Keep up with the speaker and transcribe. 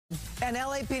An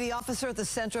LAPD officer at the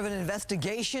center of an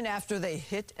investigation after they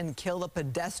hit and killed a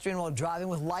pedestrian while driving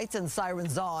with lights and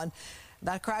sirens on.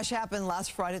 That crash happened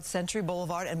last Friday at Century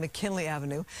Boulevard and McKinley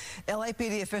Avenue.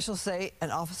 LAPD officials say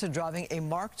an officer driving a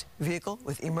marked vehicle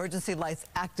with emergency lights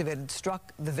activated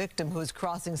struck the victim who was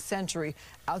crossing Century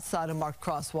outside a marked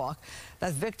crosswalk.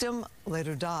 That victim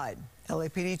later died.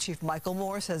 LAPD Chief Michel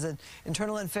Moore says an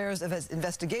internal affairs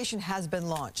investigation has been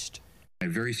launched. I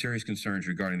have very serious concerns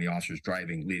regarding the officer's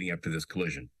driving leading up to this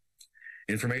collision.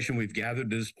 Information we've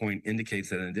gathered to this point indicates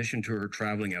that in addition to her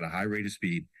traveling at a high rate of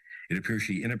speed, it appears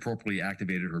she inappropriately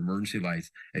activated her emergency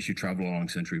lights as she traveled along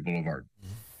Century Boulevard.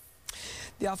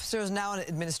 The officer is now on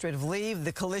administrative leave.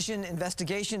 The collision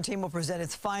investigation team will present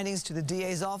its findings to the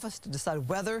DA's office to decide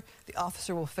whether the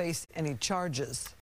officer will face any charges.